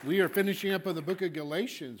We are finishing up on the book of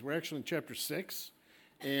Galatians. We're actually in chapter 6,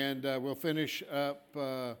 and we'll finish up,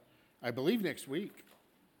 I believe, next week.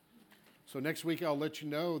 So next week I'll let you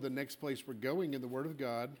know the next place we're going in the Word of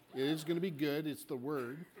God. It is going to be good. It's the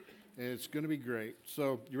Word, and it's going to be great.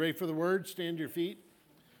 So you ready for the Word? Stand to your feet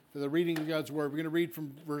for the reading of God's Word. We're going to read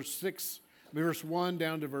from verse 1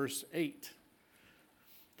 down to verse 8.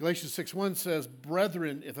 Galatians 6:1 says,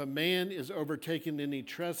 "Brethren, if a man is overtaken in any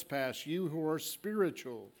trespass, you who are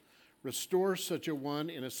spiritual, restore such a one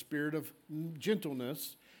in a spirit of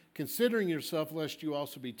gentleness, considering yourself, lest you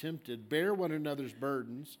also be tempted. Bear one another's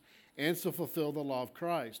burdens, and so fulfill the law of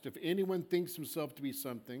Christ. If anyone thinks himself to be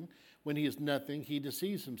something, when he is nothing, he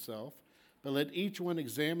deceives himself. But let each one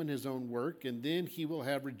examine his own work, and then he will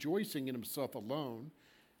have rejoicing in himself alone,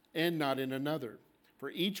 and not in another. For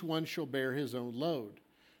each one shall bear his own load.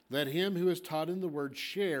 Let him who is taught in the word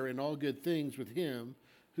share in all good things with him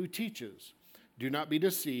who teaches. Do not be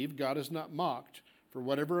deceived, God is not mocked. For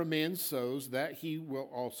whatever a man sows, that he will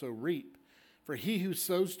also reap. For he who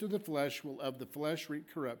sows to the flesh will of the flesh reap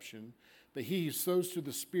corruption, but he who sows to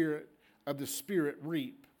the Spirit of the Spirit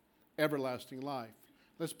reap everlasting life."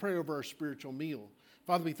 Let's pray over our spiritual meal.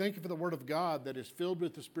 Father, we thank you for the word of God that is filled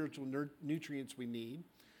with the spiritual nutrients we need.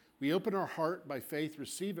 We open our heart by faith,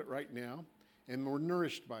 receive it right now, and we're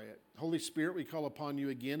nourished by it. Holy Spirit, we call upon you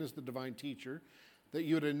again as the divine teacher, that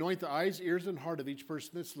you would anoint the eyes, ears, and heart of each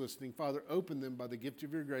person that's listening. Father, open them by the gift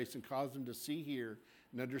of your grace and cause them to see, hear,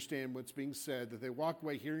 and understand what's being said, that they walk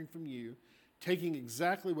away hearing from you, taking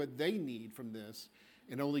exactly what they need from this.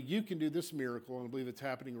 And only you can do this miracle, and I believe it's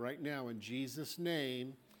happening right now. In Jesus'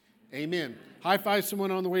 name, amen. High five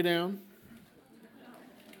someone on the way down.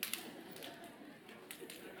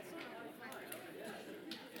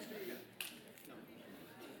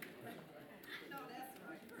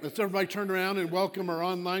 Let's everybody turn around and welcome our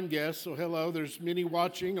online guests. So hello, there's many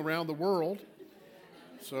watching around the world.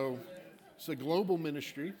 So it's a global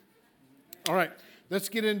ministry. All right, let's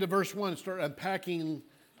get into verse 1, start unpacking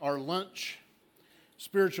our lunch,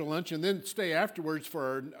 spiritual lunch, and then stay afterwards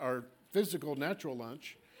for our physical, natural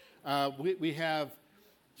lunch. We have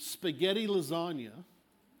spaghetti lasagna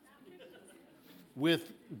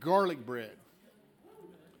with garlic bread.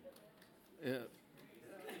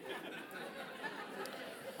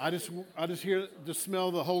 I just smell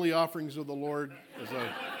the holy offerings of the Lord as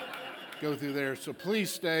I go through there. So please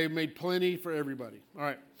stay. Made plenty for everybody. All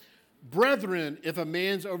right. "Brethren, if a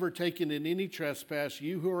man's overtaken in any trespass,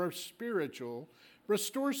 you who are spiritual,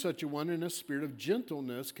 restore such a one in a spirit of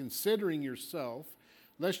gentleness, considering yourself,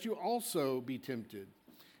 lest you also be tempted."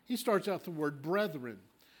 He starts out the word brethren.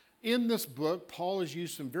 In this book, Paul has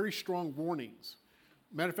used some very strong warnings.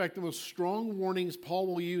 Matter of fact, the most strong warnings Paul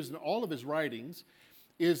will use in all of his writings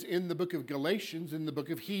is in the book of Galatians, in the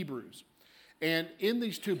book of Hebrews. And in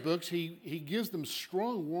these two books, he gives them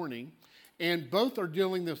strong warning, and both are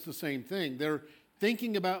dealing with the same thing. They're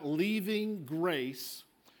thinking about leaving grace,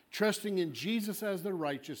 trusting in Jesus as their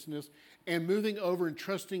righteousness, and moving over and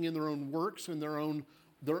trusting in their own works and their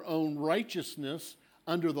own righteousness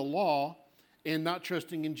under the law, and not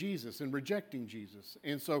trusting in Jesus and rejecting Jesus.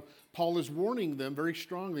 And so Paul is warning them very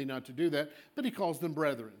strongly not to do that, but he calls them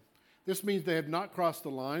brethren. This means they have not crossed the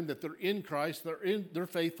line, that they're in Christ, they're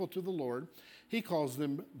faithful to the Lord. He calls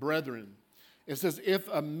them brethren. It says, if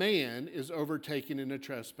a man is overtaken in a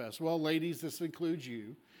trespass. Well, ladies, this includes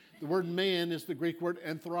you. The word man is the Greek word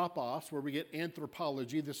anthropos, where we get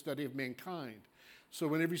anthropology, the study of mankind. So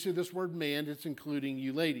whenever you see this word man, it's including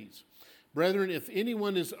you ladies. Brethren, if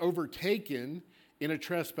anyone is overtaken in a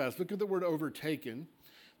trespass, look at the word overtaken.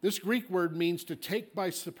 This Greek word means to take by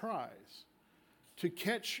surprise. To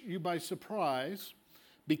catch you by surprise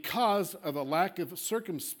because of a lack of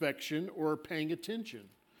circumspection or paying attention.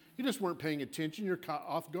 You just weren't paying attention, you're caught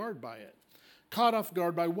off guard by it. Caught off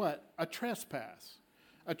guard by what? A trespass.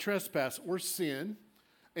 A trespass or sin.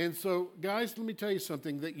 And so, guys, let me tell you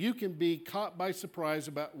something, that you can be caught by surprise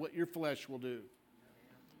about what your flesh will do.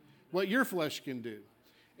 What your flesh can do.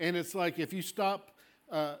 And it's like if you stop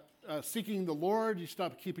seeking the Lord, you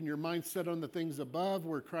stop keeping your mind set on the things above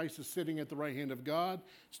where Christ is sitting at the right hand of God.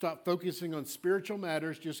 Stop focusing on spiritual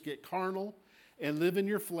matters. Just get carnal and live in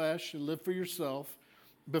your flesh and live for yourself.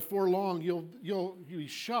 Before long, you'll be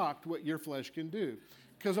shocked what your flesh can do.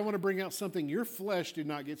 Because I want to bring out something. Your flesh did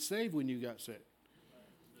not get saved when you got saved.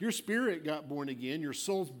 Your spirit got born again. Your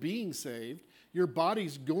soul's being saved. Your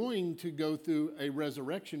body's going to go through a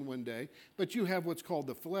resurrection one day, but you have what's called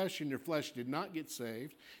the flesh, and your flesh did not get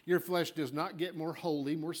saved. Your flesh does not get more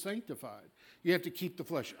holy, more sanctified. You have to keep the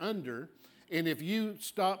flesh under, And if you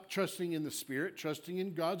stop trusting in the Spirit, trusting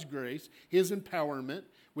in God's grace, His empowerment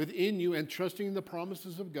within you, and trusting in the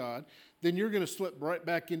promises of God, then you're going to slip right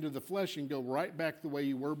back into the flesh and go right back the way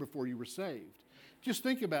you were before you were saved. Just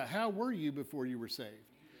think about, how were you before you were saved?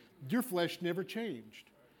 Your flesh never changed.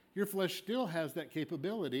 Your flesh still has that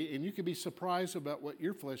capability, and you can be surprised about what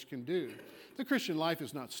your flesh can do. The Christian life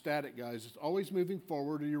is not static, guys. It's always moving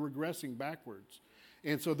forward, or you're regressing backwards.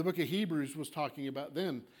 And so the book of Hebrews was talking about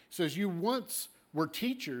them. It says, you once were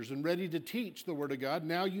teachers and ready to teach the Word of God.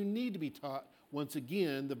 Now you need to be taught, once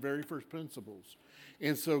again, the very first principles.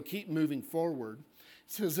 And so keep moving forward.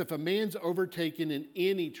 It says, if a man's overtaken in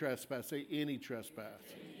any trespass, say any trespass.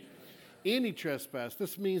 Any trespass.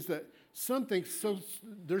 This means that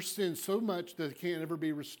their sin so much that it can't ever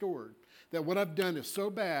be restored. That what I've done is so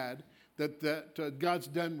bad that God's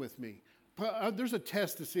done with me. There's a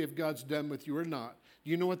test to see if God's done with you or not. Do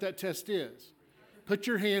you know what that test is? Put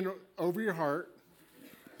your hand over your heart.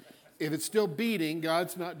 If it's still beating,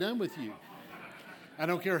 God's not done with you. I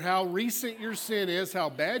don't care how recent your sin is, how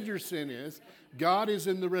bad your sin is, God is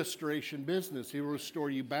in the restoration business. He will restore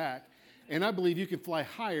you back. And I believe you can fly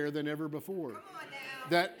higher than ever before.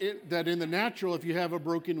 That in the natural, if you have a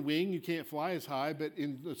broken wing, you can't fly as high. But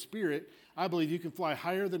in the spirit, I believe you can fly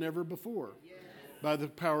higher than ever before by the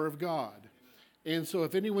power of God. And so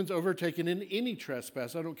if anyone's overtaken in any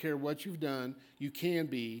trespass, I don't care what you've done, you can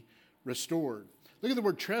be restored. Look at the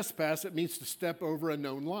word trespass. It means to step over a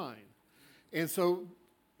known line. And so,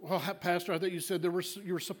 well, Pastor, I thought you said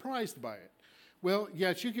you were surprised by it. Well,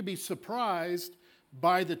 yes, you could be surprised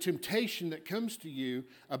by the temptation that comes to you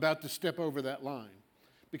about to step over that line.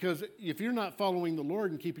 Because if you're not following the Lord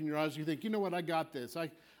and keeping your eyes, you think, you know what, I got this.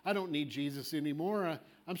 I don't need Jesus anymore.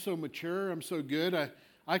 I'm so mature. I'm so good.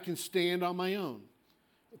 I can stand on my own.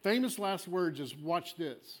 Famous last words is, watch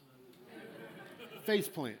this. Face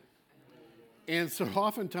plant. And so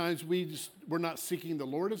oftentimes we're not seeking the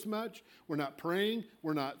Lord as much. We're not praying.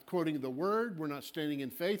 We're not quoting the word. We're not standing in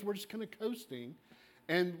faith. We're just kind of coasting.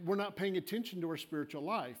 And we're not paying attention to our spiritual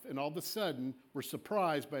life. And all of a sudden, we're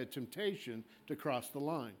surprised by a temptation to cross the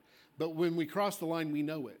line. But when we cross the line, we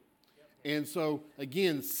know it. And so,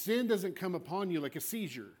 again, sin doesn't come upon you like a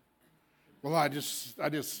seizure. Well, I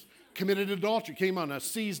just committed adultery. Came on, I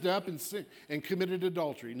seized up and committed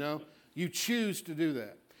adultery. No, you choose to do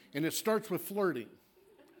that. And it starts with flirting.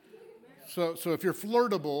 So if you're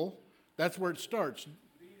flirtable, that's where it starts.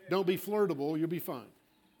 Don't be flirtable, you'll be fine.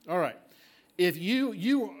 All right. If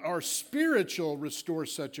you are spiritual, restore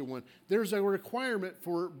such a one. There's a requirement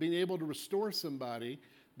for being able to restore somebody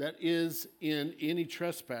that is in any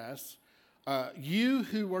trespass. You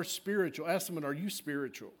who are spiritual, ask someone, are you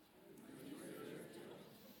spiritual?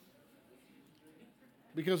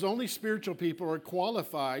 Because only spiritual people are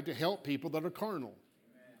qualified to help people that are carnal.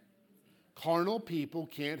 Carnal people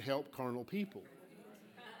can't help carnal people.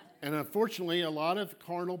 And unfortunately, a lot of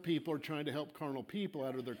carnal people are trying to help carnal people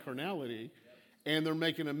out of their carnality, and they're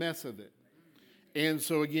making a mess of it. And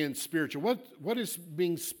so again, spiritual. What is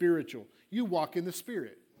being spiritual? You walk in the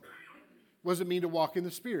Spirit. What does it mean to walk in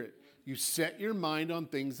the Spirit? You set your mind on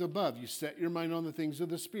things above. You set your mind on the things of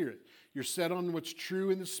the Spirit. You're set on what's true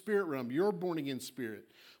in the spirit realm. You're born again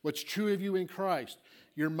spirit. What's true of you in Christ.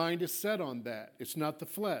 Your mind is set on that. It's not the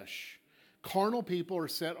flesh. Carnal people are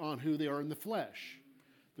set on who they are in the flesh.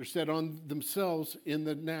 They're set on themselves in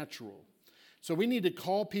the natural. So we need to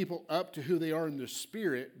call people up to who they are in the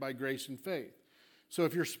Spirit by grace and faith. So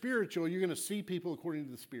if you're spiritual, you're going to see people according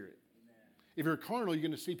to the Spirit. If you're carnal, you're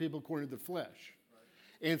going to see people according to the flesh.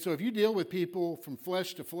 And so if you deal with people from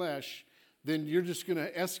flesh to flesh, then you're just going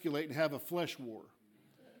to escalate and have a flesh war.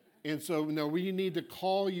 And so, no, we need to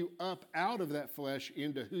call you up out of that flesh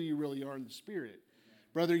into who you really are in the Spirit.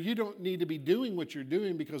 Brother, you don't need to be doing what you're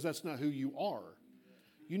doing because that's not who you are.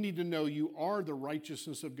 You need to know you are the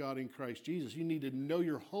righteousness of God in Christ Jesus. You need to know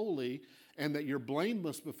you're holy and that you're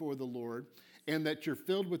blameless before the Lord and that you're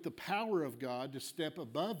filled with the power of God to step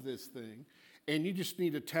above this thing. And you just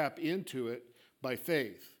need to tap into it by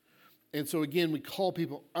faith. And so again, we call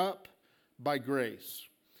people up by grace.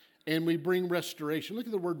 And we bring restoration. Look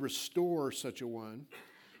at the word restore, such a one.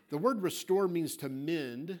 The word restore means to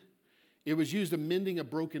mend. It was used in mending a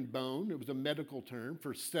broken bone. It was a medical term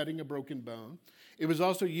for setting a broken bone. It was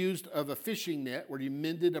also used of a fishing net where you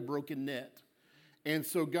mended a broken net. And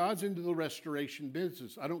so God's into the restoration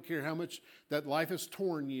business. I don't care how much that life has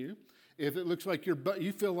torn you. If it looks like you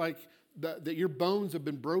feel like that your bones have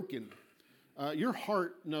been broken, your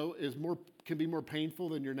heart can be more painful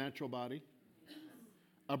than your natural body.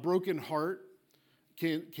 A broken heart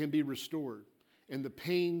can be restored, and the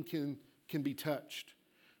pain can be touched.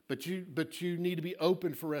 But you need to be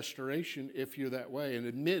open for restoration if you're that way and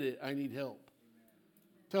admit it, I need help.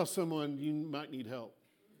 Tell someone you might need help.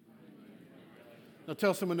 Now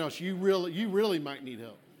tell someone else, you really might need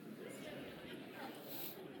help.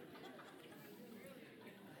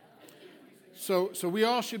 So we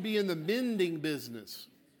all should be in the mending business.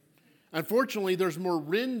 Unfortunately, there's more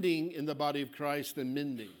rending in the body of Christ than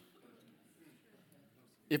mending.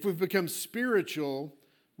 If we've become spiritual,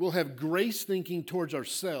 we'll have grace thinking towards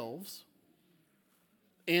ourselves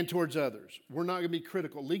and towards others. We're not going to be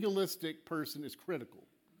critical. Legalistic person is critical.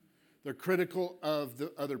 They're critical of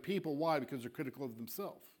the other people. Why? Because they're critical of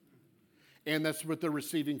themselves. And that's what they're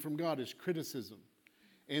receiving from God is criticism.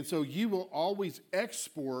 And so you will always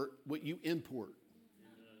export what you import.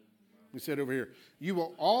 We said over here, you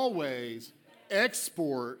will always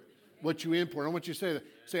export what you import. I want you to say that.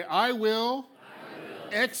 Say, I will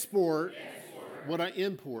export what I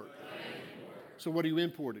import. So what are you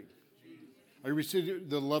importing? Are you receiving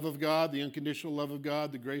the love of God, the unconditional love of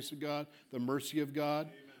God, the grace of God, the mercy of God?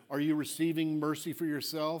 Are you receiving mercy for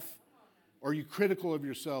yourself? Are you critical of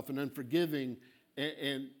yourself and unforgiving?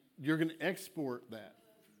 And you're going to export that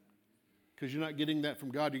because you're not getting that from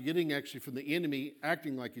God. You're getting actually from the enemy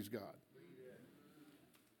acting like he's God.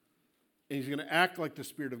 And he's going to act like the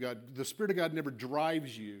Spirit of God. The Spirit of God never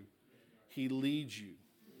drives you. He leads you.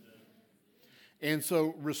 And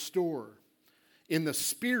so restore in the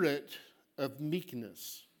spirit of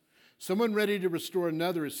meekness. Someone ready to restore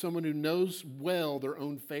another is someone who knows well their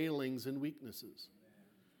own failings and weaknesses.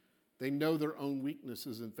 They know their own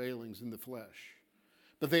weaknesses and failings in the flesh.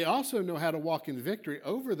 But they also know how to walk in victory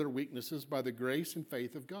over their weaknesses by the grace and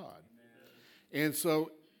faith of God. And so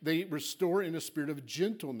they restore in a spirit of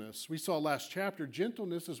gentleness. We saw last chapter,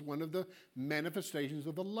 gentleness is one of the manifestations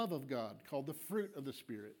of the love of God, called the fruit of the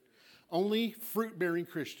Spirit. Only fruit-bearing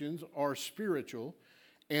Christians are spiritual,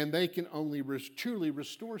 and they can only truly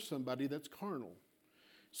restore somebody that's carnal.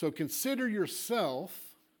 So consider yourself,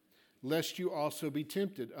 lest you also be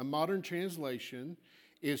tempted. A modern translation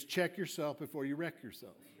is check yourself before you wreck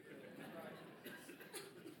yourself.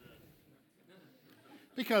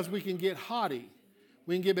 Because we can get haughty.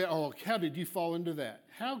 We can get, oh, how did you fall into that?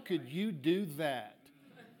 How could you do that?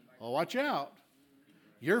 Well, watch out.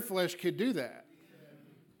 Your flesh could do that.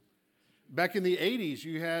 Back in the 80s,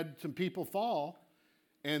 you had some people fall,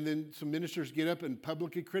 and then some ministers get up and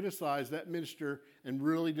publicly criticize that minister and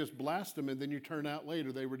really just blast them, and then you turn out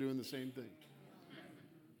later they were doing the same thing.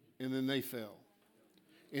 And then they fell.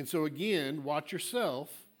 And so again, watch yourself.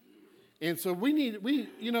 And so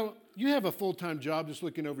you have a full-time job just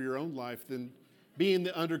looking over your own life than being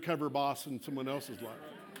the undercover boss in someone else's life.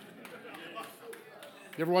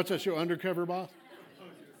 You ever watch that show, Undercover Boss?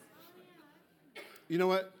 You know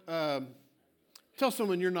what? Tell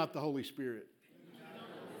someone you're not the Holy Spirit.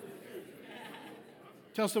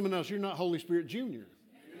 Tell someone else you're not Holy Spirit Junior.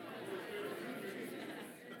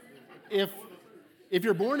 If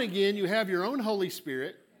you're born again, you have your own Holy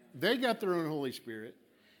Spirit. They got their own Holy Spirit.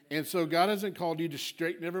 And so God hasn't called you to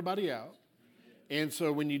straighten everybody out. And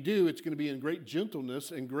so when you do, it's going to be in great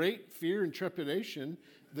gentleness and great fear and trepidation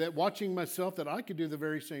that watching myself that I could do the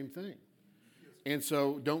very same thing. And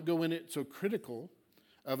so don't go in it so critical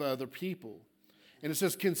of other people. And it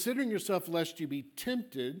says, considering yourself lest you be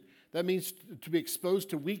tempted, that means to be exposed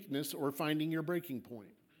to weakness or finding your breaking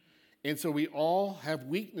point. And so we all have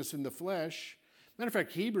weakness in the flesh. Matter of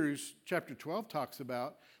fact, Hebrews chapter 12 talks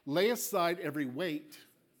about lay aside every weight.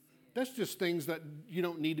 That's just things that you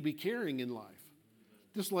don't need to be carrying in life.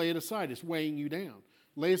 Just lay it aside. It's weighing you down.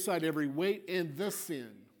 Lay aside every weight and the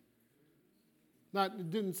sin.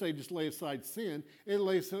 It didn't say just lay aside sin. It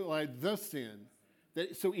lays aside the sin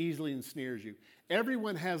that so easily ensnares you.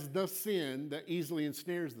 Everyone has the sin that easily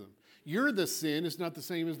ensnares them. Your the sin is not the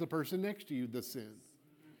same as the person next to you, the sin.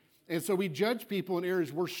 And so we judge people in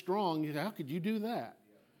areas we're strong. How could you do that?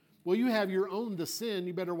 Well, you have your own the sin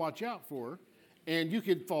you better watch out for, and you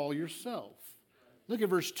could fall yourself. Look at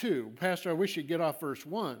verse 2. Pastor, I wish you'd get off verse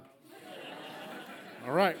 1.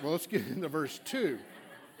 All right, well, let's get into verse 2.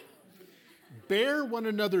 Bear one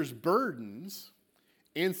another's burdens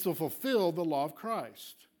and so fulfill the law of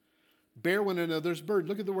Christ. Bear one another's burden.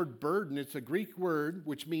 Look at the word burden. It's a Greek word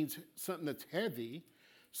which means something that's heavy,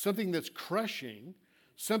 something that's crushing,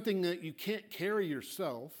 something that you can't carry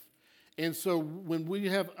yourself. And so when we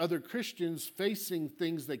have other Christians facing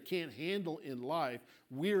things they can't handle in life,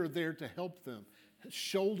 we're there to help them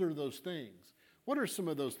shoulder those things. What are some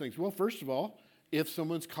of those things? Well, first of all, if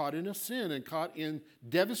someone's caught in a sin and caught in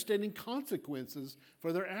devastating consequences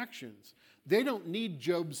for their actions, they don't need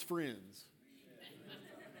Job's friends.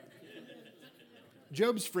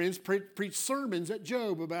 Job's friends preached sermons at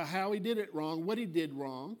Job about how he did it wrong, what he did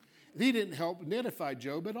wrong. He didn't help edify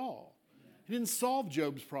Job at all. He didn't solve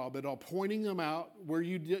Job's problem at all, pointing them out where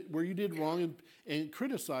you did wrong and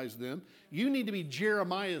criticize them. You need to be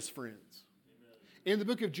Jeremiah's friends. In the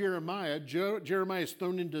book of Jeremiah, Jeremiah is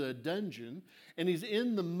thrown into a dungeon, and he's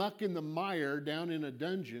in the muck and the mire down in a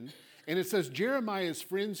dungeon. And it says Jeremiah's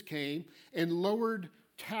friends came and lowered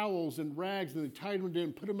towels and rags, and they tied him down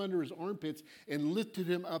and put him under his armpits and lifted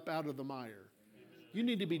him up out of the mire. You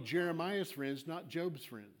need to be Jeremiah's friends, not Job's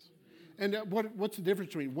friends. And what's the difference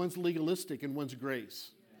between one's legalistic and one's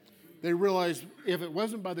grace? They realize if it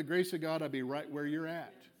wasn't by the grace of God, I'd be right where you're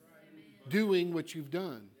at, doing what you've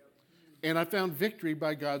done. And I found victory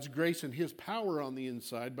by God's grace and his power on the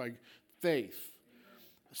inside by faith.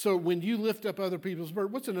 So when you lift up other people's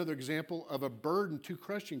burden, what's another example of a burden too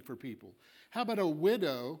crushing for people? How about a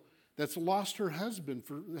widow that's lost her husband,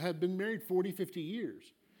 had been married 40, 50 years?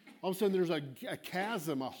 All of a sudden there's a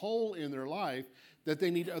chasm, a hole in their life that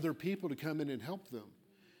they need other people to come in and help them.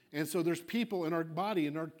 And so there's people in our body,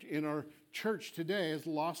 in our church today as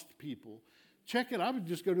lost people. Check it. I would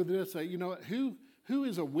just go to this and say, you know what, who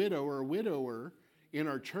is a widow or a widower in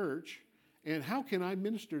our church, and how can I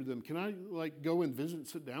minister to them? Can I go and visit,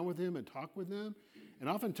 sit down with them and talk with them? And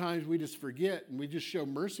oftentimes we just forget and we just show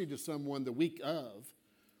mercy to someone the week of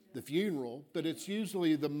the funeral, but it's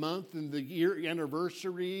usually the month and the year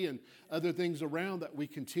anniversary and other things around that we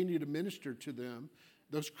continue to minister to them,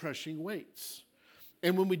 those crushing weights.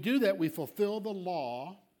 And when we do that, we fulfill the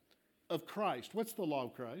law of Christ. What's the law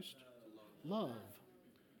of Christ? Love.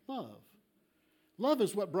 Love. Love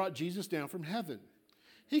is what brought Jesus down from heaven.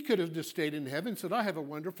 He could have just stayed in heaven and said, I have a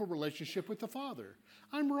wonderful relationship with the Father.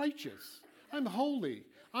 I'm righteous. I'm holy.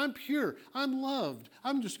 I'm pure. I'm loved.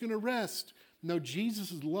 I'm just going to rest. No,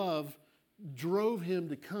 Jesus' love drove him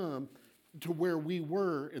to come to where we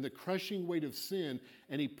were in the crushing weight of sin,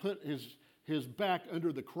 and he put his back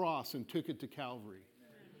under the cross and took it to Calvary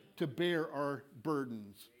to bear our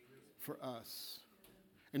burdens for us.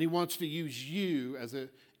 And he wants to use you as an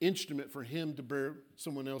instrument for him to bear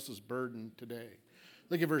someone else's burden today.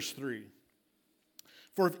 Look at verse 3.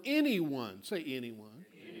 For if anyone, say anyone.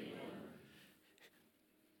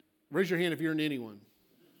 Raise your hand if you're an anyone.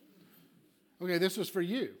 Okay, this is for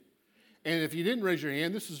you. And if you didn't raise your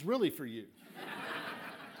hand, this is really for you.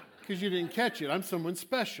 Because you didn't catch it. I'm someone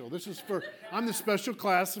special. I'm the special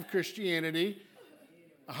class of Christianity,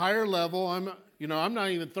 a higher level. I'm not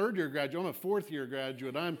even third year graduate. I'm a fourth year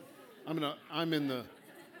graduate. I'm in the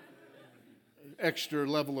extra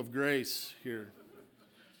level of grace here.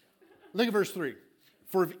 Look at verse 3.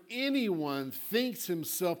 For if anyone thinks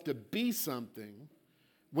himself to be something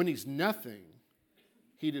when he's nothing,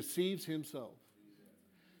 he deceives himself.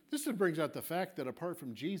 This brings out the fact that apart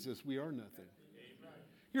from Jesus, we are nothing.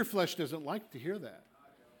 Your flesh doesn't like to hear that.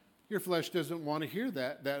 Your flesh doesn't want to hear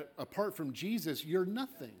that apart from Jesus, you're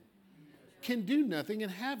nothing, can do nothing,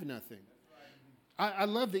 and have nothing. I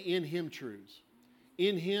love the in him truths.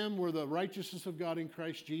 In him, we're the righteousness of God in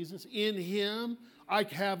Christ Jesus. In him, I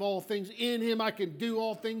have all things. In him, I can do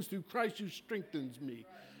all things through Christ who strengthens me.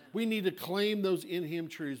 We need to claim those in him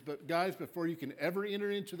truths. But guys, before you can ever enter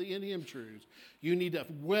into the in him truths, you need to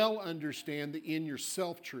well understand the in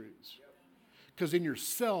yourself truths. Because in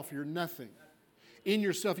yourself, you're nothing. In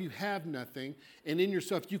yourself, you have nothing. And in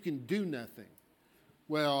yourself, you can do nothing.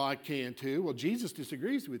 Well, I can too. Well, Jesus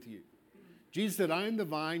disagrees with you. Jesus said, I am the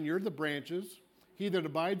vine, you're the branches. He that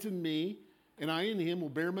abides in me, and I in him will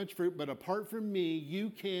bear much fruit. But apart from me, you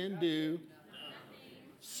can do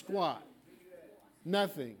squat.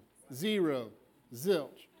 Nothing. Zero.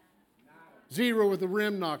 Zilch. Zero with the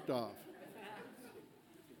rim knocked off.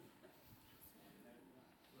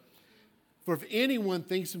 For if anyone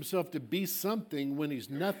thinks himself to be something when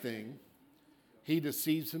he's nothing, he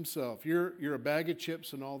deceives himself. You're a bag of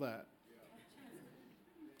chips and all that.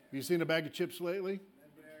 Have you seen a bag of chips lately?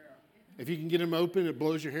 If you can get them open, it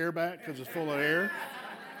blows your hair back because it's full of air.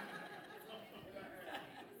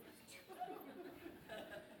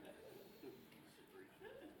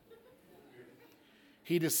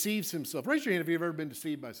 He deceives himself. Raise your hand if you've ever been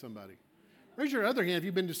deceived by somebody. Raise your other hand if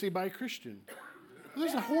you've been deceived by a Christian.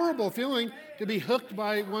 There's a horrible feeling to be hooked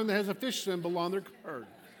by one that has a fish symbol on their card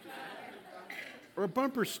or a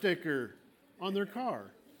bumper sticker on their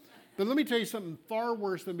car. But let me tell you something far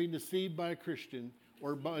worse than being deceived by a Christian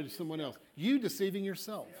or by someone else. You deceiving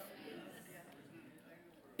yourself.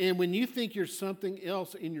 And when you think you're something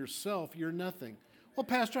else in yourself, you're nothing. Well,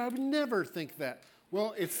 Pastor, I would never think that.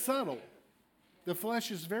 Well, it's subtle. The flesh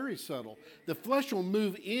is very subtle. The flesh will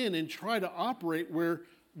move in and try to operate where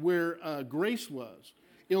grace was.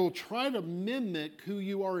 It'll try to mimic who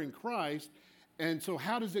you are in Christ. And so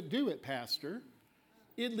how does it do it, Pastor?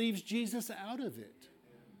 It leaves Jesus out of it.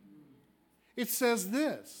 It says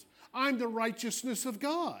this, I'm the righteousness of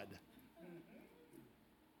God.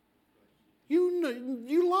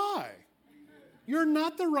 You lie. You're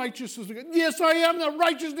not the righteousness of God. Yes, I am the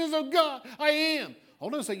righteousness of God. I am.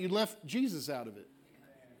 Hold on a second. You left Jesus out of it.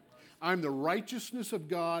 I'm the righteousness of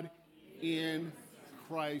God in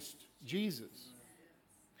Christ Jesus.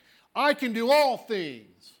 I can do all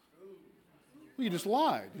things. Well, you just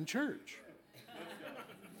lied in church.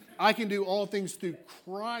 I can do all things through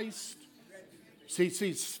Christ. See,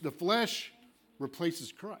 the flesh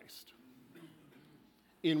replaces Christ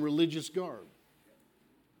in religious garb.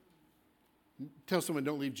 Tell someone,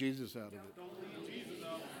 don't leave Jesus out of it.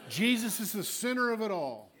 Jesus is the center of it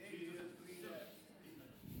all.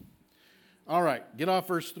 All right, get off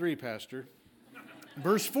verse 3, Pastor.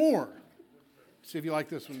 Verse 4. See if you like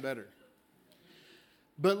this one better.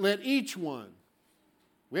 But let each one.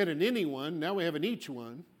 We had an anyone, now we have an each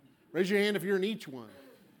one. Raise your hand if you're an each one.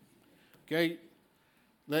 Okay?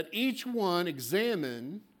 Let each one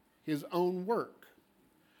examine his own work,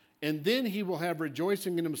 and then he will have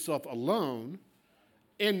rejoicing in himself alone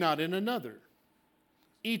and not in another.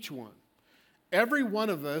 Each one. Every one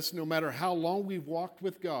of us, no matter how long we've walked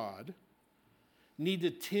with God, need to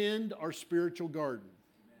tend our spiritual garden.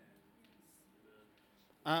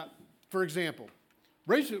 For example,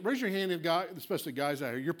 raise your hand if God, especially guys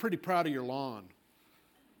out here, you're pretty proud of your lawn.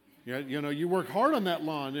 You know, you work hard on that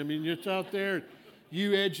lawn. I mean, it's out there,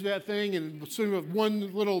 you edge that thing, and soon with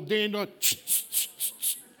one little dandelion,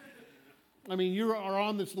 I mean, you are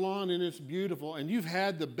on this lawn, and it's beautiful, and you've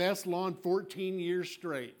had the best lawn 14 years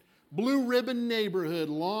straight. Blue Ribbon Neighborhood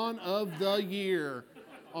Lawn of the Year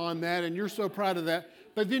on that, and you're so proud of that.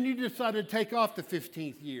 But then you decided to take off the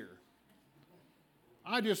 15th year.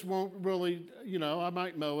 I just won't really, I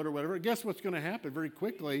might mow it or whatever. Guess what's going to happen very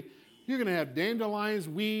quickly? You're going to have dandelions,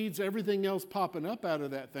 weeds, everything else popping up out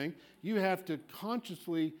of that thing. You have to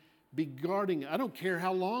consciously be guarding it. I don't care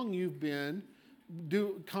how long you've been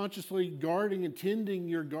consciously guarding and tending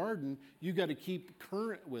your garden. You got to keep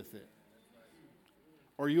current with it,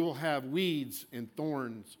 or you'll have weeds and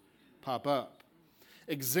thorns pop up.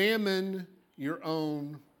 Examine your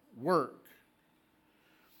own work.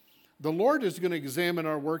 The Lord is going to examine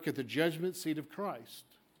our work at the judgment seat of Christ.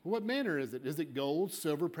 What manner is it? Is it gold,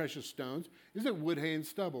 silver, precious stones? Is it wood, hay, and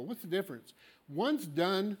stubble? What's the difference? One's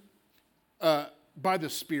done by the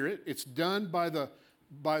Spirit. It's done by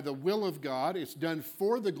the will of God. It's done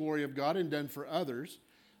for the glory of God and done for others.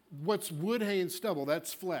 What's wood, hay, and stubble?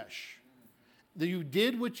 That's flesh. That you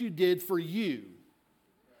did what you did for you,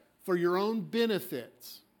 for your own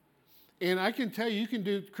benefits. And I can tell you,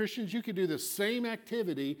 Christians, you can do the same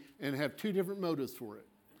activity and have two different motives for it.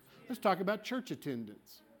 Let's talk about church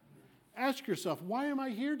attendance. Ask yourself, why am I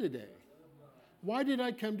here today? Why did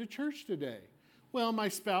I come to church today? Well, my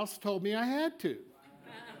spouse told me I had to.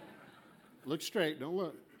 Look straight, don't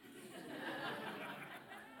look.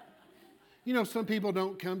 Some people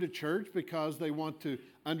don't come to church because they want to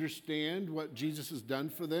understand what Jesus has done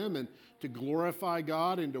for them and to glorify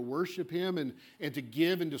God and to worship Him and to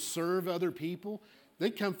give and to serve other people.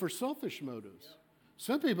 They come for selfish motives.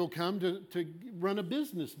 Some people come to run a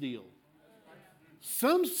business deal.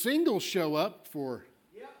 Some singles show up for...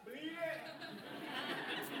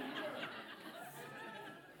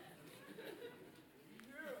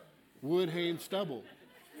 wood, hay, and stubble.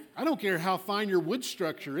 I don't care how fine your wood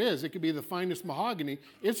structure is. It could be the finest mahogany.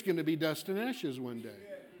 It's going to be dust and ashes one day.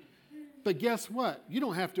 But guess what? You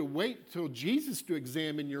don't have to wait till Jesus to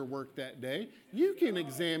examine your work that day. You can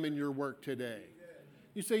examine your work today.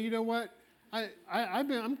 You say, you know what?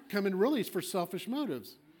 I'm coming really for selfish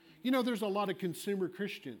motives. There's a lot of consumer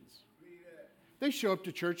Christians. They show up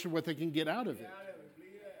to church for what they can get out of it.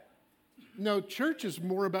 No, church is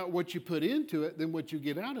more about what you put into it than what you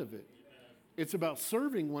get out of it. It's about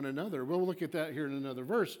serving one another. We'll look at that here in another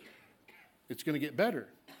verse. It's going to get better.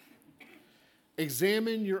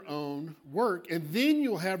 Examine your own work, and then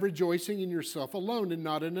you'll have rejoicing in yourself alone and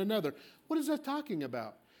not in another. What is that talking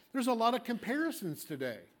about? There's a lot of comparisons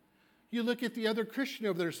today. You look at the other Christian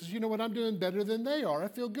over there and says, you know what, I'm doing better than they are. I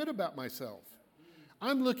feel good about myself.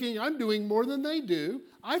 I'm doing more than they do.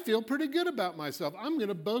 I feel pretty good about myself. I'm going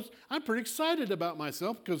to boast. I'm pretty excited about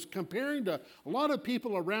myself because comparing to a lot of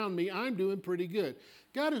people around me, I'm doing pretty good.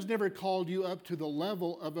 God has never called you up to the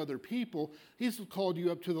level of other people. He's called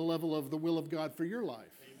you up to the level of the will of God for your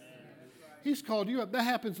life. Amen. He's called you up. That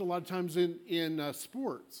happens a lot of times in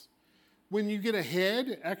sports. When you get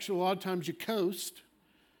ahead, actually a lot of times you coast,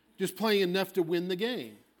 just playing enough to win the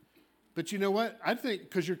game. But you know what? I think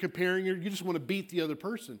because you're comparing, you just want to beat the other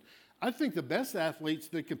person. I think the best athletes,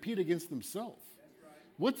 they compete against themselves.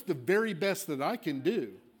 What's the very best that I can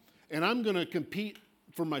do? And I'm going to compete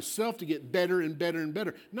for myself to get better and better and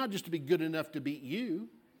better, not just to be good enough to beat you.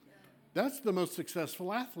 That's the most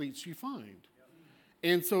successful athletes you find.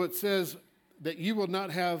 And so it says that you will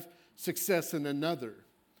not have success in another.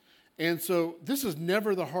 And so this is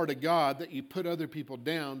never the heart of God, that you put other people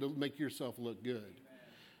down to make yourself look good.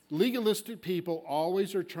 Legalistic people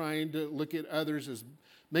always are trying to look at others as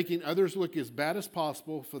making others look as bad as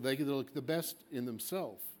possible so they can look the best in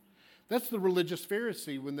themselves. That's the religious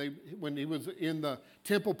Pharisee when he was in the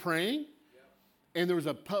temple praying, and there was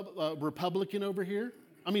a publican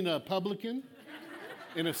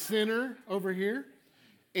and a sinner over here,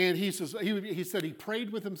 and he says he said he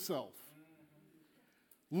prayed with himself.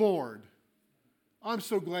 Lord, I'm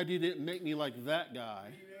so glad you didn't make me like that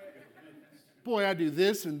guy. Boy, I do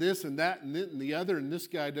this and this and that and the other, and this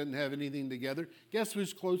guy doesn't have anything together. Guess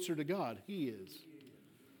who's closer to God? He is.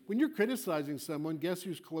 When you're criticizing someone, guess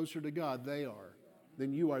who's closer to God? They are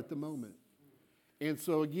than you are at the moment. And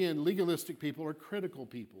so again, legalistic people are critical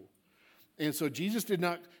people. And so Jesus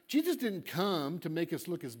didn't come to make us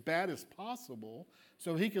look as bad as possible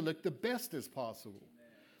so he could look the best as possible.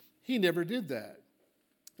 He never did that.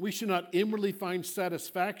 We should not inwardly find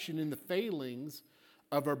satisfaction in the failings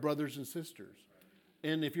of our brothers and sisters.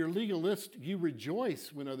 And if you're legalist, you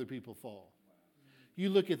rejoice when other people fall. You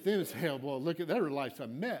look at them and say, oh, well, look at their life's a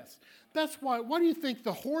mess. That's why do you think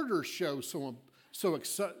the Hoarder show so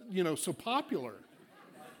popular?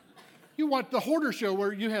 You watch the Hoarder show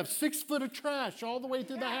where you have 6 foot of trash all the way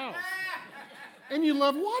through the house. And you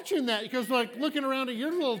love watching that because, like, looking around at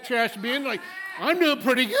your little trash bin, like, I'm doing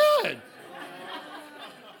pretty good.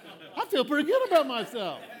 I feel pretty good about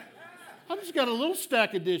myself. I've just got a little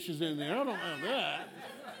stack of dishes in there. I don't have that.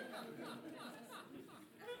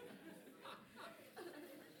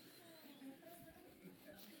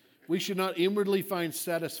 We should not inwardly find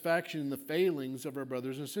satisfaction in the failings of our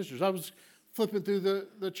brothers and sisters. I was flipping through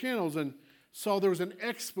the channels and saw there was an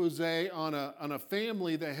expose on a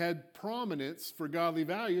family that had prominence for godly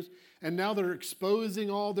values, and now they're exposing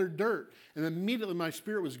all their dirt. And immediately my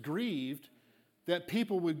spirit was grieved that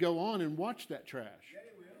people would go on and watch that trash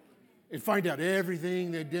and find out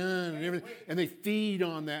everything they've done and everything, and they feed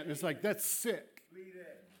on that. And it's like, that's sick.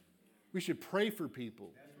 We should pray for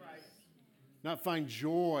people, not find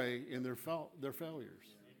joy in their failures.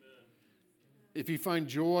 If you find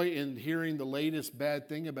joy in hearing the latest bad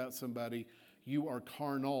thing about somebody, you are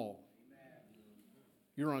carnal.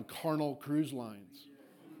 You're on carnal cruise lines.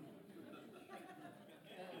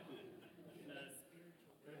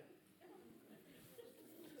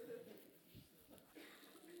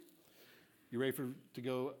 You ready to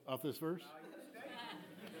go off this verse?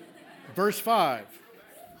 Verse 5.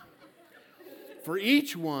 For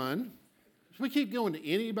each one, we keep going to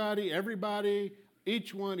anybody, everybody,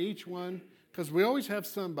 each one, because we always have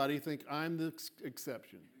somebody think, I'm the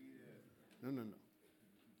exception. No.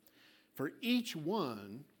 For each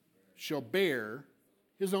one shall bear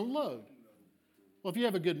his own load. Well, if you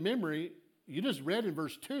have a good memory, you just read in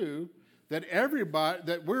verse 2 that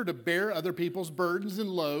we're to bear other people's burdens and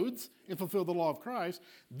loads and fulfill the law of Christ.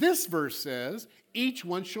 This verse says, each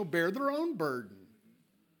one shall bear their own burden.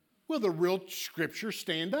 Will the real scripture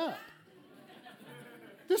stand up?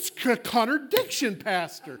 This contradiction,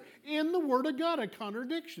 Pastor. In the Word of God, a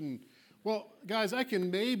contradiction. Well, guys, I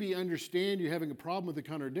can maybe understand you having a problem with the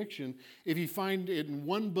contradiction if you find it in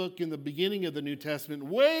one book in the beginning of the New Testament.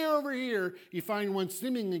 Way over here, you find one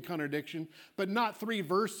seemingly contradiction, but not 3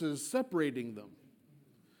 verses separating them.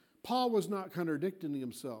 Paul was not contradicting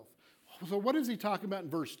himself. So what is he talking about in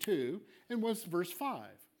verse 2 and what's verse 5?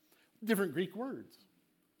 Different Greek words.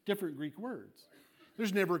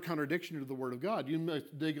 There's never a contradiction to the Word of God. You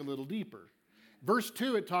must dig a little deeper. Verse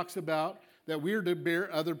 2, it talks about that we are to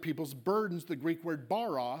bear other people's burdens, the Greek word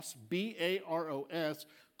baros, B-A-R-O-S,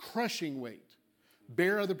 crushing weight.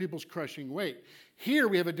 Bear other people's crushing weight. Here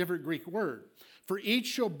we have a different Greek word. For each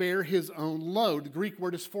shall bear his own load. The Greek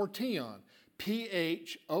word is phortion,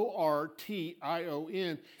 P-H-O-R-T-I-O-N.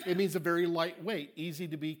 It means a very light weight, easy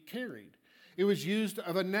to be carried. It was used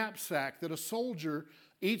of a knapsack that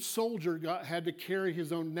each soldier had to carry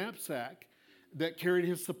his own knapsack that carried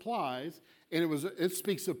his supplies, and it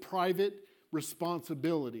speaks of private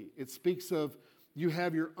responsibility. It speaks of you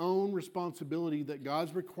have your own responsibility that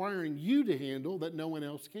God's requiring you to handle that no one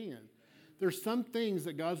else can. There's some things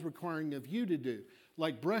that God's requiring of you to do,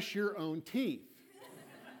 like brush your own teeth,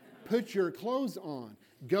 put your clothes on,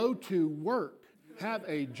 go to work, have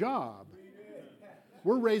a job.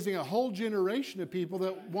 We're raising a whole generation of people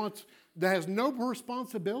that wants that has no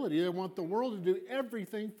responsibility. They want the world to do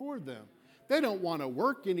everything for them. They don't want to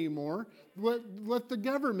work anymore. Let the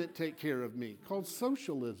government take care of me, called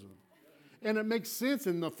socialism. And it makes sense,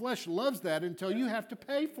 and the flesh loves that until you have to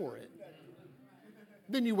pay for it.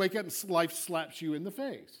 Then you wake up and life slaps you in the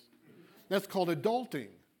face. That's called adulting.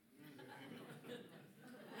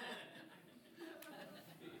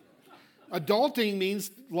 Adulting means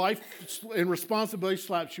life and responsibility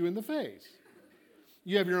slaps you in the face.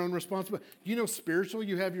 You have your own responsibility. You know, spiritually,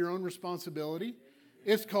 you have your own responsibility.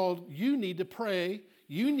 It's called, you need to pray.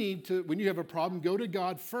 You need to, when you have a problem, go to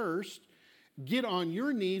God first. Get on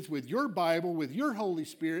your knees with your Bible, with your Holy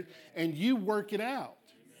Spirit, and you work it out.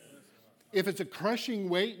 If it's a crushing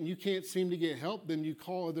weight and you can't seem to get help, then you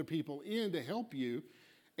call other people in to help you.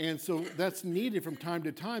 And so that's needed from time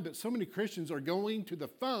to time. But so many Christians are going to the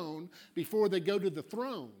phone before they go to the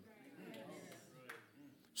throne.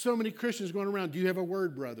 So many Christians going around, do you have a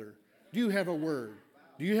word, brother? Do you have a word?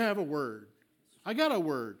 Do you have a word? I got a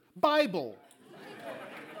word. Bible.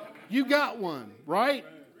 You got one, right?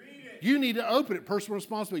 You need to open it. Personal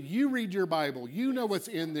responsibility. You read your Bible. You know what's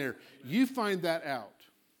in there. You find that out.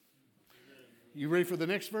 You ready for the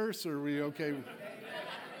next verse, or are we okay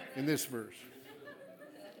in this verse?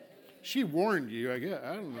 She warned you, I guess.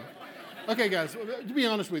 I don't know. Okay, guys, to be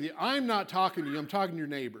honest with you, I'm not talking to you. I'm talking to your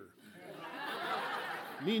neighbor.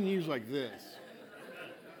 Me and you's like this.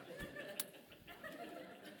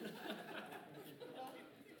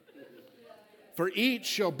 For each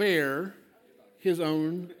shall bear his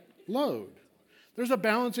own load. There's a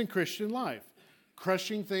balance in Christian life.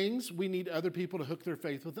 Crushing things, we need other people to hook their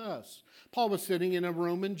faith with us. Paul was sitting in a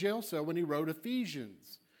Roman jail cell when he wrote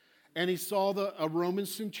Ephesians. And he saw a Roman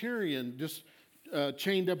centurion just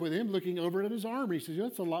chained up with him, looking over at his armor. He says,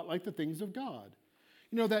 that's a lot like the things of God.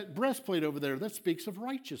 You know, that breastplate over there, that speaks of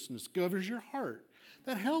righteousness, covers your heart.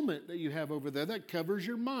 That helmet that you have over there, that covers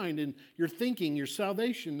your mind and your thinking, your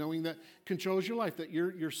salvation, knowing that controls your life, that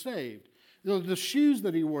you're saved. You know, the shoes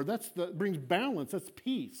that he wore, brings balance, that's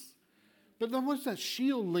peace. But then what's that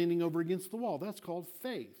shield leaning over against the wall? That's called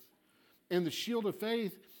faith. And the shield of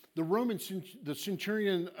faith, the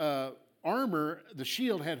centurion armor, the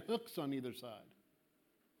shield had hooks on either side.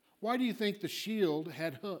 Why do you think the shield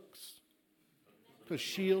had hooks? Because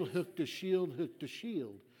shield hooked to shield hooked to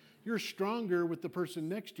shield. You're stronger with the person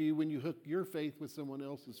next to you when you hook your faith with someone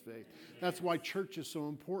else's faith. That's why church is so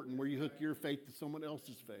important, where you hook your faith to someone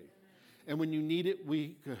else's faith. And when you need it,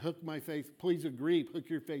 we could hook my faith. Please agree, hook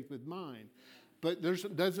your faith with mine. But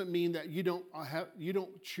doesn't mean that you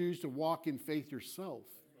don't choose to walk in faith yourself.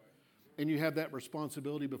 And you have that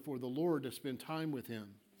responsibility before the Lord to spend time with him.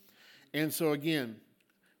 And so again,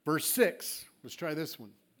 verse 6, let's try this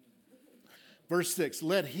one. Verse 6,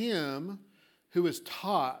 let him who is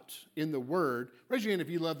taught in the word, raise your hand if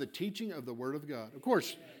you love the teaching of the word of God. Of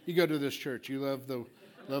course, you go to this church, you love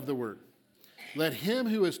the word. Let him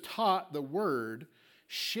who is taught the word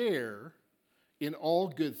share in all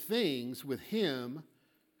good things with him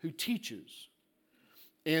who teaches.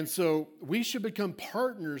 And so we should become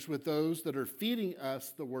partners with those that are feeding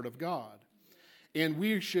us the word of God. And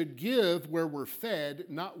we should give where we're fed,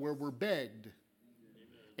 not where we're begged.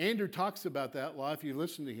 Andrew talks about that a lot if you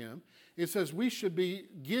listen to him. It says we should be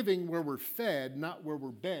giving where we're fed, not where we're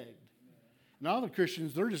begged. And all the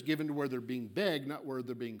Christians, they're just giving to where they're being begged, not where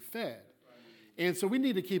they're being fed. And so we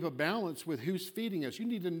need to keep a balance with who's feeding us. You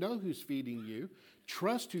need to know who's feeding you,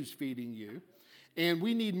 trust who's feeding you, and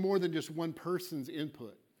we need more than just one person's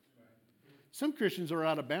input. Some Christians are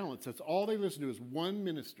out of balance. That's all they listen to is one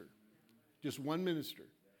minister, just one minister.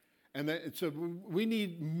 And so we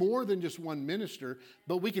need more than just one minister,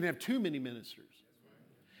 but we can have too many ministers.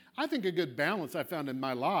 I think a good balance I found in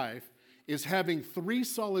my life is having 3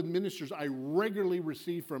 solid ministers I regularly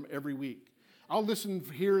receive from every week. I'll listen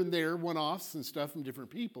here and there, one-offs and stuff from different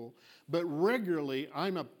people, but regularly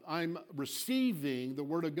I'm receiving the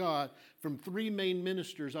Word of God from 3 main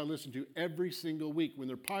ministers I listen to every single week. When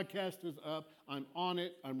their podcast is up, I'm on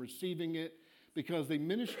it, I'm receiving it, because they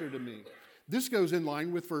minister to me. This goes in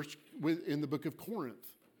line with in the book of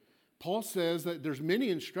Corinth. Paul says that there's many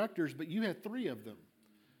instructors, but you had 3 of them.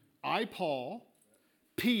 I, Paul,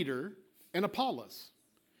 Peter, and Apollos.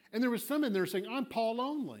 And there was some in there saying, I'm Paul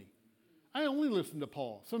only. I only listen to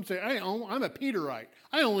Paul. Some say, I'm a Peterite.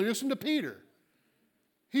 I only listen to Peter.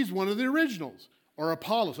 He's one of the originals. Or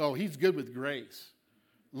Apollos, he's good with grace.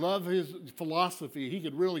 Love his philosophy. He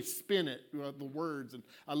could really spin it, the words. And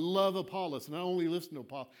I love Apollos, and I only listen to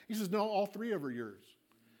Apollos. He says, no, all 3 of them are yours.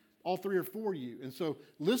 All 3 are for you. And so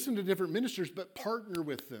listen to different ministers, but partner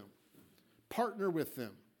with them. Partner with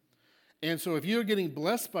them. And so if you're getting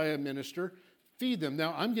blessed by a minister, feed them.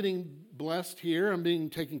 Now, I'm getting blessed here. I'm being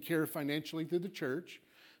taken care of financially through the church.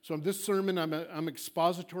 So in this sermon, I'm an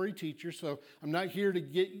expository teacher, so I'm not here to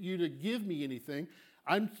get you to give me anything.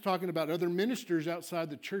 I'm talking about other ministers outside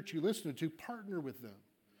the church you listen to. Partner with them.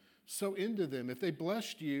 Sow into them. If they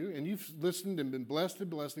blessed you and you've listened and been blessed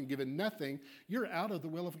and given nothing, you're out of the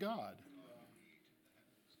will of God.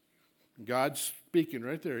 God's speaking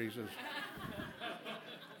right there. He says,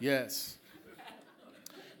 yes.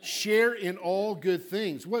 Share in all good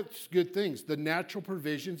things. What's good things? The natural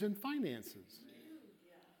provisions and finances.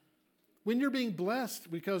 When you're being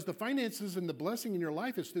blessed, because the finances and the blessing in your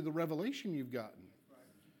life is through the revelation you've gotten.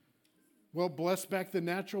 Well, bless back the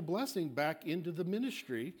natural blessing back into the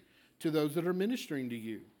ministry to those that are ministering to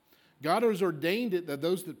you. God has ordained it that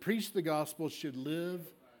those that preach the gospel should live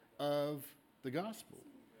of the gospel.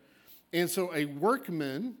 And so a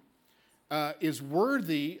workman is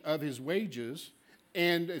worthy of his wages,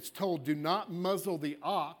 and it's told, do not muzzle the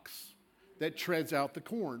ox that treads out the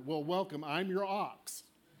corn. Well, welcome, I'm your ox.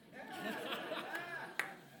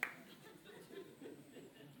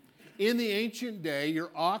 In the ancient day, your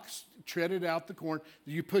ox treaded out the corn.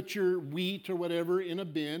 You put your wheat or whatever in a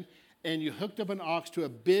bin, and you hooked up an ox to a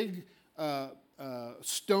big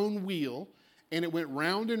stone wheel, and it went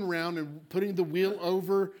round and round, and putting the wheel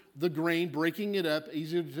over the grain, breaking it up,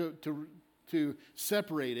 easier to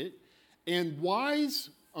separate it. And wise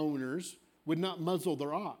owners would not muzzle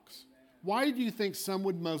their ox. Why do you think some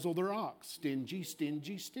would muzzle their ox? Stingy,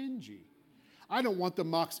 stingy, stingy. I don't want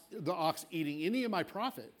the ox eating any of my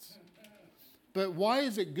profits. But why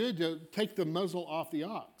is it good to take the muzzle off the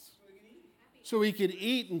ox? So he could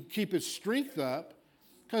eat and keep his strength up.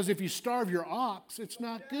 Because if you starve your ox, it's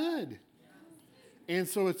not good. And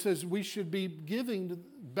so it says we should be giving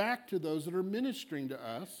back to those that are ministering to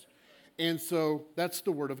us. And so that's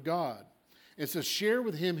the word of God. It says, share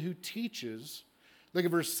with him who teaches. Look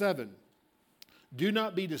at verse 7. Do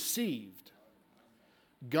not be deceived.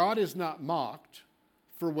 God is not mocked,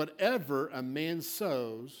 for whatever a man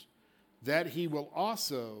sows, that he will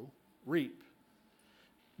also reap.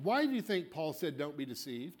 Why do you think Paul said don't be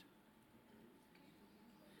deceived?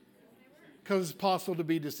 Because it's possible to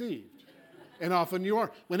be deceived. And often you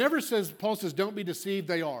are. Whenever Paul says don't be deceived,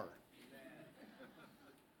 they are.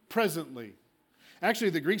 Presently.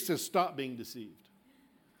 Actually, the Greek says stop being deceived.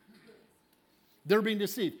 They're being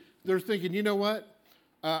deceived. They're thinking, you know what?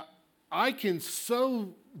 I can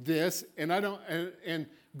sow this, and and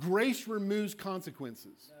grace removes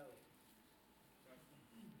consequences.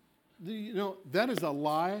 You know, that is a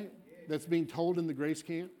lie that's being told in the grace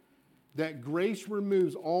camp, that grace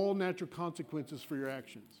removes all natural consequences for your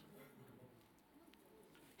actions.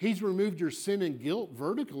 He's removed your sin and guilt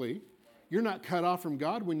vertically. You're not cut off from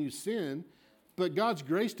God when you sin, but God's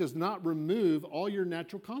grace does not remove all your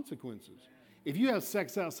natural consequences. If you have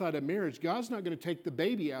sex outside of marriage, God's not going to take the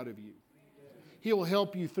baby out of you. He'll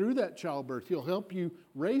help you through that childbirth. He'll help you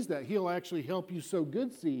raise that. He'll actually help you sow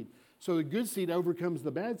good seed, so the good seed overcomes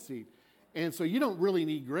the bad seed. And so you don't really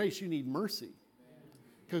need grace, you need mercy.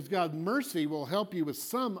 Because God's mercy will help you with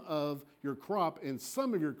some of your crop, and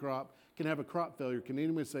some of your crop can have a crop failure. Can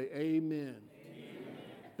anyone say amen?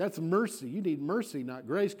 That's mercy. You need mercy, not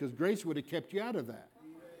grace, because grace would have kept you out of that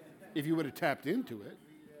if you would have tapped into it.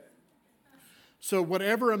 So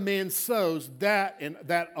whatever a man sows, that and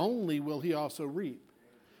that only will he also reap.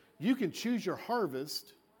 You can choose your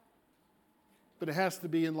harvest, but it has to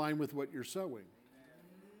be in line with what you're sowing.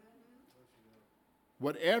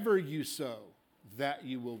 Whatever you sow, that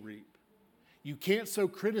you will reap. You can't sow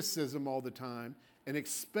criticism all the time and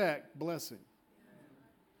expect blessing.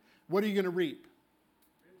 What are you going to reap?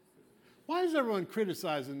 Why is everyone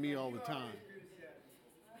criticizing me all the time?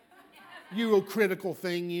 You critical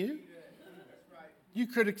thing, you. You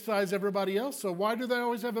criticize everybody else, so why do they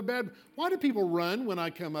always have a bad... Why do people run when I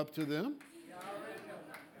come up to them?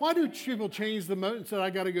 Why do people change the mode and say, I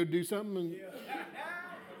got to go do something? And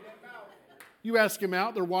you ask them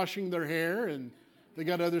out, they're washing their hair, and they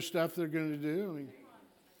got other stuff they're going to do. I mean,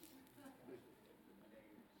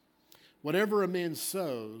 whatever a man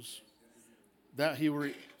sows, that he will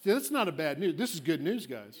reap. See, that's not a bad news. This is good news,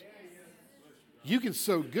 guys. You can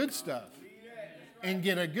sow good stuff and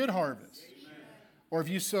get a good harvest. Or if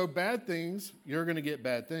you sow bad things, you're going to get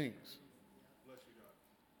bad things.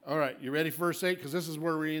 All right, you ready for verse 8? Because this is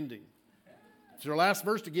where we're ending. It's our last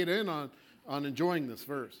verse to get in on enjoying this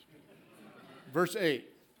verse. Verse 8.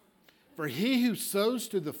 For he who sows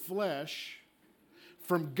to the flesh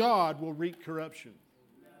from God will reap corruption.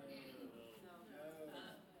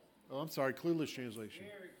 Oh, I'm sorry, clueless translation.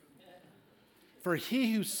 For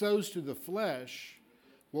he who sows to the flesh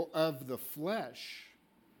will of the flesh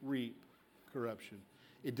reap corruption.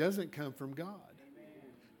 It doesn't come from God.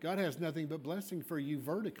 God has nothing but blessing for you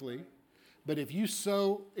vertically. But if you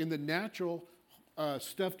sow in the natural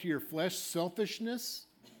stuff to your flesh, selfishness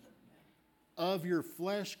of your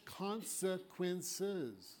flesh,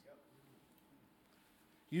 consequences.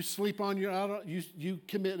 You sleep on you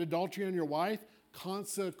commit adultery on your wife,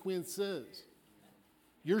 consequences.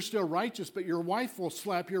 You're still righteous, but your wife will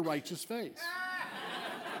slap your righteous face.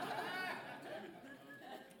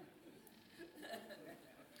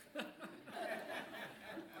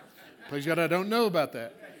 Please God, I don't know about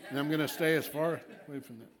that. And I'm going to stay as far away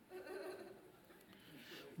from that.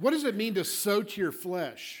 What does it mean to sow to your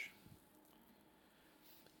flesh?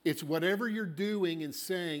 It's whatever you're doing and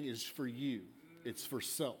saying is for you. It's for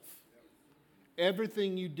self.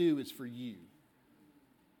 Everything you do is for you.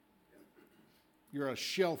 You're a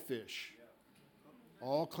shellfish,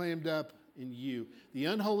 all clammed up in you. The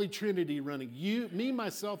unholy trinity running. You, me,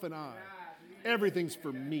 myself, and I. Everything's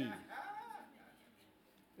for me.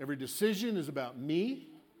 Every decision is about me,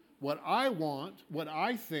 what I want, what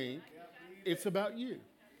I think. It's about you.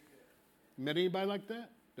 Met anybody like that?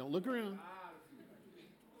 Don't look around.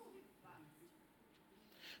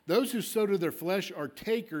 Those who sow to their flesh are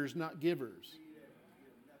takers, not givers.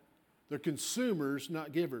 They're consumers,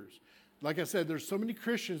 not givers. Like I said, there's so many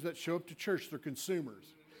Christians that show up to church, they're consumers.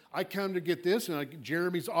 I come to get this, and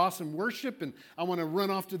Jeremy's awesome worship, and I want to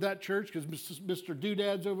run off to that church because Mr.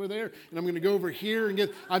 Doodad's over there, and I'm going to go over here and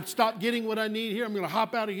I've stopped getting what I need here. I'm going to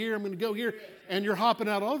hop out of here. I'm going to go here, and you're hopping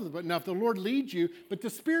out all over. But now, if the Lord leads you, but the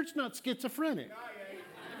Spirit's not schizophrenic.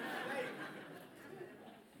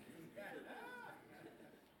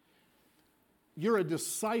 You're a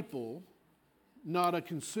disciple, not a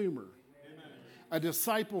consumer. A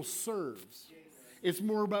disciple serves. It's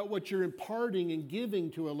more about what you're imparting and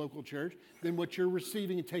giving to a local church than what you're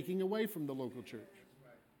receiving and taking away from the local church.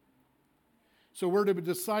 So we're to be a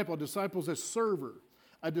disciple. A disciple is a server.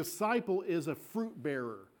 A disciple is a fruit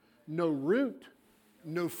bearer. No root,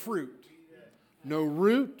 no fruit. No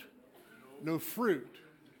root, no fruit.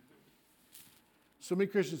 So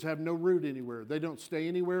many Christians have no root anywhere. They don't stay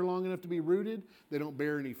anywhere long enough to be rooted. They don't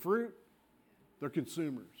bear any fruit. They're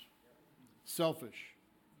consumers. Selfish.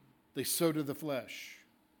 They sow to the flesh.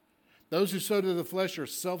 Those who sow to the flesh are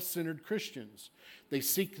self-centered Christians. They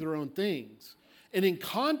seek their own things. And in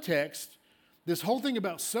context, this whole thing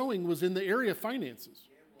about sowing was in the area of finances.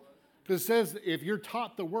 Because it says if you're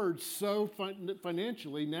taught the word, sow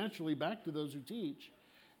financially, naturally back to those who teach.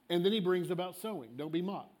 And then he brings about sowing. Don't be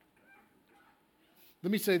mocked.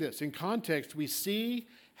 Let me say this. In context, we see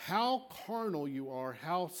how carnal you are,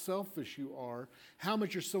 how selfish you are, how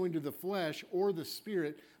much you're sowing to the flesh or the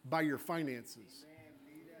spirit by your finances.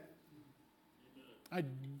 I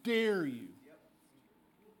dare you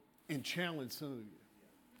and challenge some of you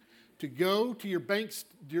to go to your bank,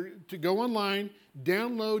 to go online,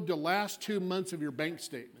 download the last 2 months of your bank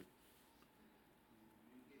statement,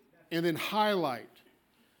 and then highlight,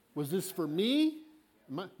 was this for me?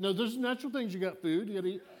 No, there's natural things. You got food, you got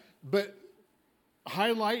to eat. But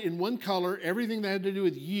highlight in one color everything that had to do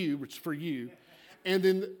with you, which is for you. And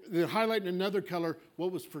then highlight in another color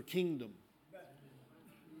what was for kingdom.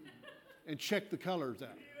 And check the colors out.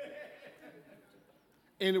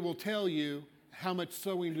 And it will tell you how much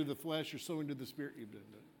sowing to the flesh or sowing to the spirit you've done.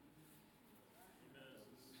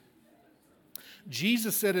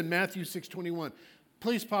 Jesus said in Matthew 6:21,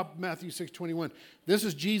 please pop Matthew 6:21. This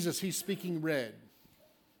is Jesus. He's speaking red.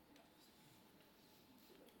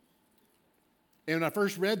 And when I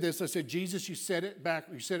first read this, I said, Jesus, you said it back.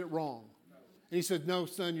 You said it wrong. And he said, no,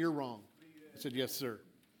 son, you're wrong. I said, yes, sir.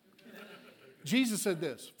 Jesus said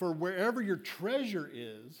this, for wherever your treasure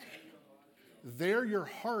is, there your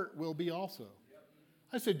heart will be also.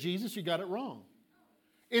 I said, Jesus, you got it wrong.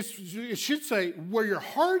 It should say, where your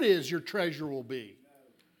heart is, your treasure will be.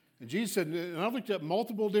 And Jesus said, and I've looked up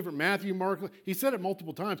multiple different Matthew, Mark, he said it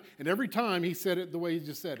multiple times. And every time he said it the way he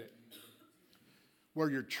just said it. Where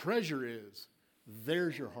your treasure is,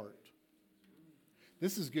 there's your heart.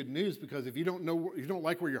 This is good news because if you don't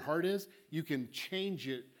like where your heart is, you can change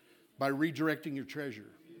it by redirecting your treasure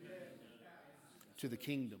to the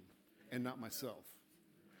kingdom and not myself.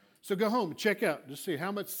 So go home and check out. Just see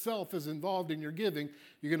how much self is involved in your giving.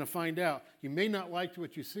 You're going to find out. You may not like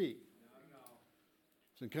what you see.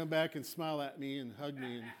 So come back and smile at me and hug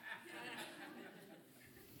me.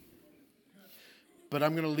 But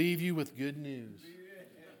I'm going to leave you with good news.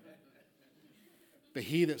 But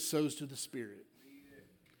he that sows to the Spirit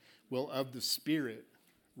will of the Spirit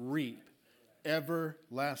reap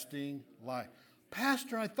everlasting life.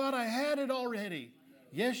 Pastor, I thought I had it already.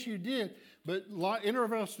 Yes, you did. But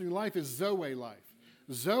everlasting life is Zoe life.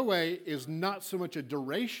 Zoe is not so much a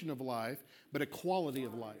duration of life, but a quality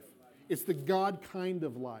of life. It's the God kind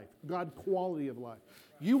of life, God quality of life.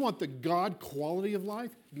 You want the God quality of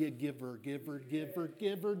life? Be a giver,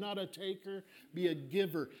 not a taker. Be a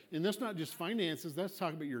giver. And that's not just finances. That's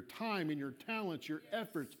talking about your time and your talents, your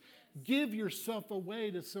efforts. Give yourself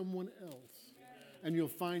away to someone else. And you'll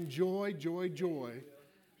find joy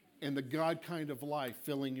in the God kind of life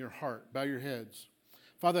filling your heart. Bow your heads.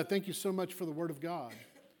 Father, I thank you so much for the Word of God,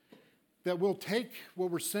 that we'll take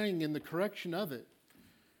what we're saying in the correction of it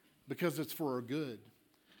because it's for our good.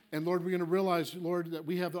 And Lord, we're going to realize, Lord, that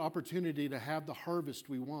we have the opportunity to have the harvest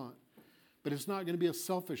we want. But it's not going to be a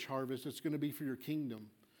selfish harvest. It's going to be for your kingdom.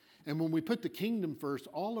 And when we put the kingdom first,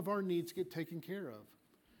 all of our needs get taken care of.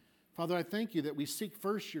 Father, I thank you that we seek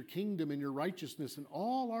first your kingdom and your righteousness, and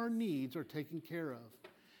all our needs are taken care of.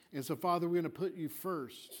 And so, Father, we're going to put you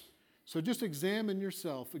first. So just examine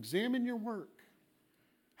yourself. Examine your work.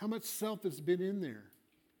 How much self has been in there?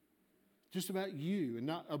 Just about you and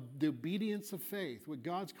not the obedience of faith, what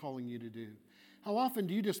God's calling you to do. How often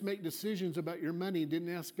do you just make decisions about your money and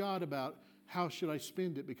didn't ask God about how should I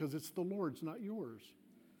spend it, because it's the Lord's, not yours?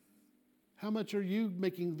 How much are you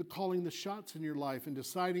calling the shots in your life and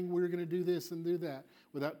deciding we're going to do this and do that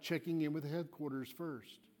without checking in with headquarters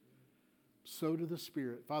first? So to the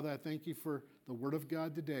Spirit. Father, I thank you for the Word of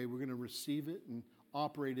God today. We're going to receive it and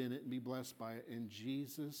operate in it and be blessed by it. In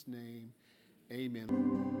Jesus' name, amen.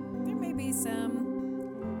 There may be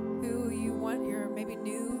some who you're maybe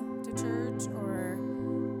new to church or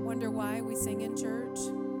wonder why we sing in church.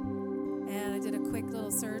 And I did a quick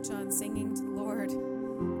little search on singing to the Lord.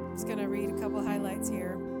 I'm just going to read a couple highlights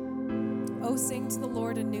here. Oh, sing to the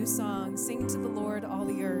Lord a new song. Sing to the Lord, all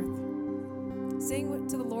the earth. Sing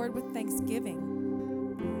to the Lord with thanksgiving.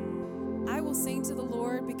 I will sing to the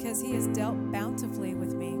Lord because he has dealt bountifully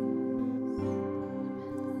with me.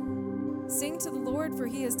 Sing to the Lord, for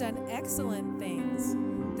he has done excellent things.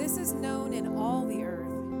 This is known in all the earth.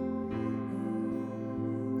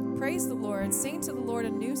 Praise the Lord. Sing to the Lord a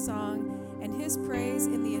new song, and his praise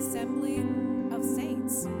in the assembly of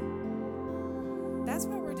saints. That's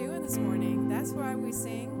what we're doing this morning. That's why we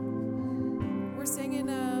sing. We're singing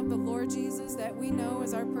of the Lord Jesus that we know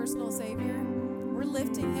as our personal Savior. We're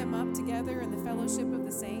lifting him up together in the fellowship of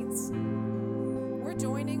the saints. We're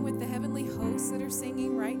joining with the heavenly hosts that are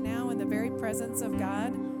singing right now in the very presence of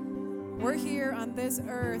God. We're here on this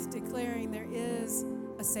earth declaring there is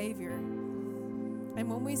a Savior. And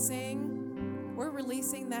when we sing, we're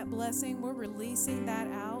releasing that blessing. We're releasing that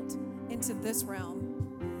out into this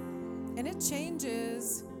realm. And it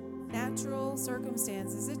changes natural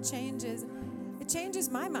circumstances. It changes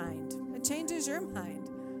my mind. It changes your mind.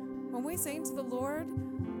 When we sing to the Lord,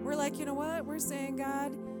 we're like, you know what? We're saying,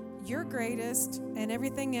 God, you're greatest, and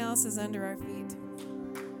everything else is under our feet.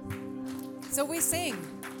 So we sing,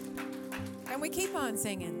 and we keep on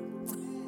singing.